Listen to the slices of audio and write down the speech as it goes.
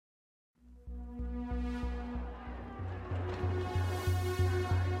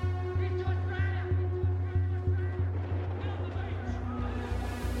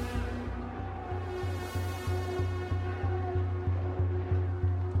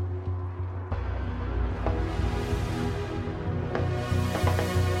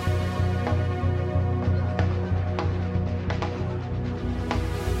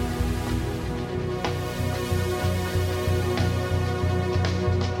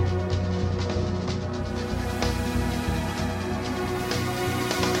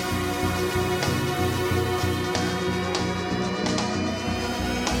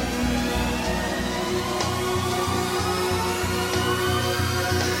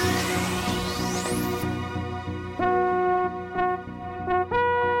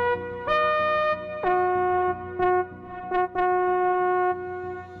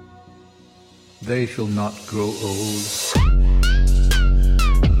they shall not grow old.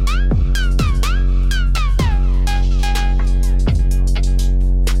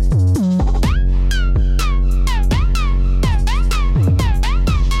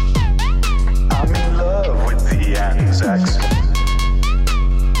 I'm in love with the ANZACS.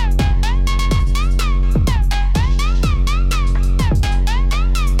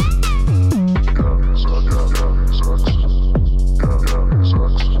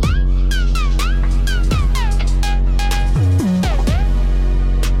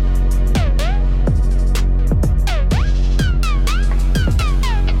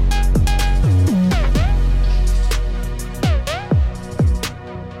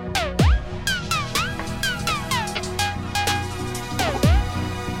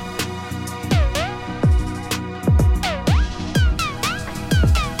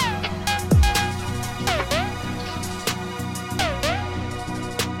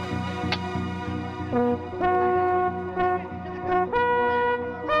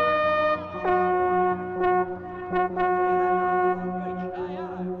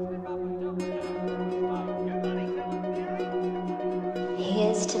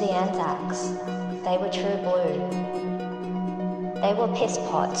 Here's to the ANZACS. They were true blue. They were piss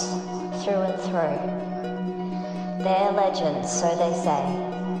pots, through and through. They're legends, so they say.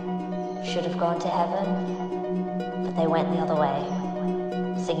 Should have gone to heaven, but they went the other way.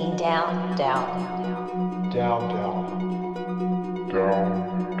 Singing down, down. Down, down.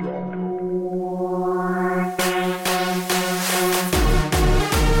 Down.